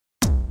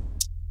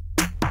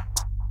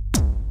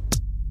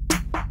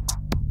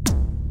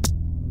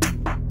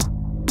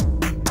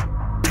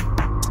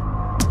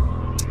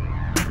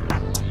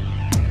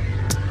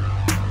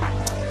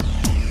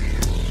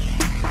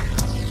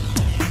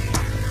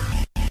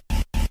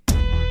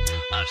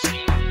I've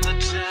seen the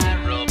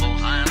terrible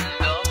hand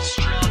of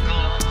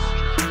struggle.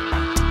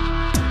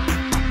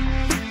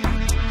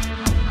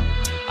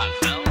 I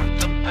felt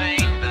the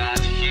pain that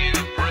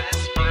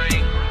hubris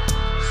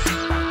brings.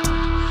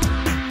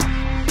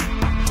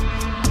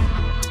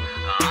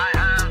 I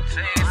have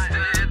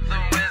tasted the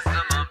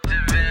wisdom of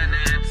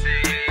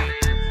divinity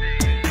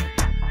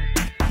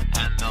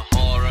and the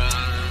horrors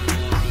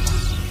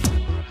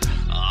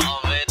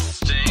of its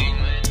sting.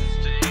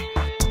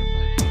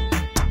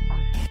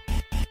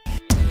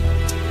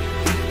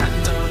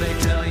 And though they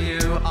tell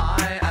you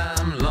I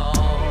am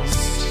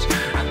lost,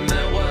 and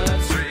their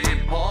words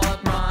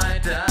report my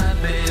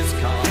death is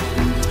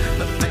come,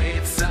 the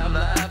fates have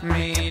left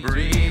me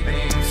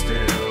breathing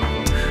still,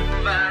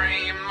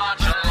 very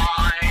much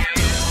alive.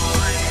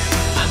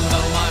 And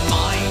though my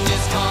mind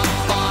is cut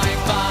by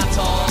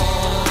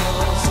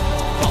battles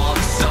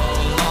fought so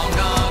long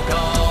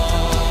ago,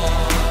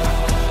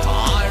 I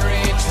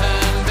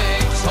return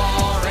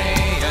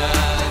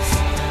victorious.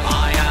 I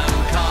am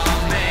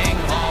coming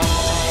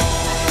home.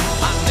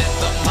 And if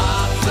the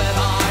path that I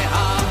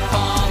have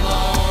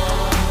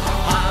followed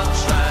have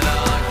tread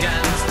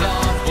against the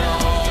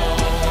flow,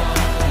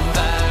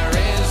 there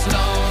is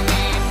no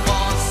need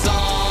for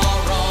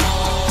sorrow.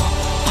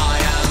 I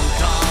am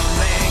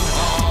coming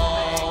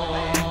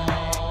home.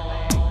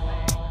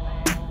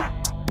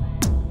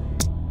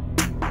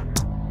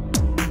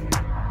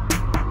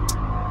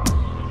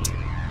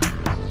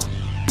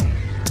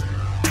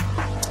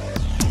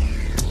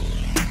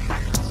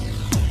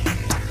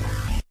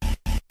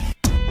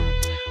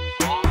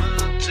 For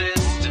the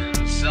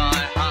distance I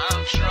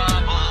have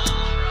traveled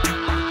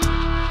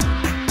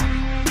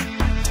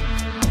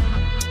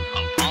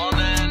upon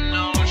an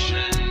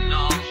ocean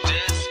of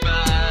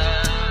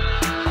despair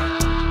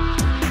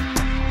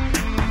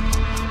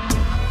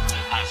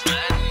has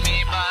led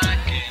me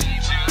back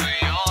into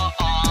your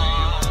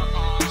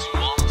arms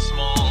once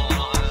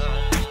more,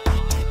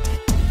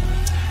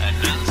 an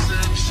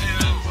answer to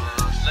a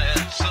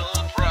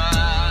little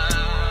prayer.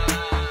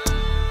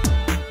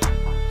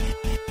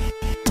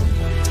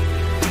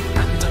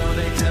 And though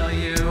they tell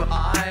you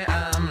I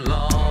am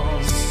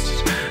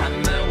lost,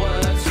 and their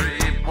words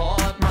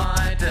report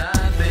my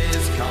death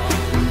is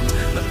come,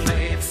 the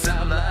fates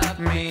have left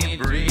me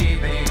breathing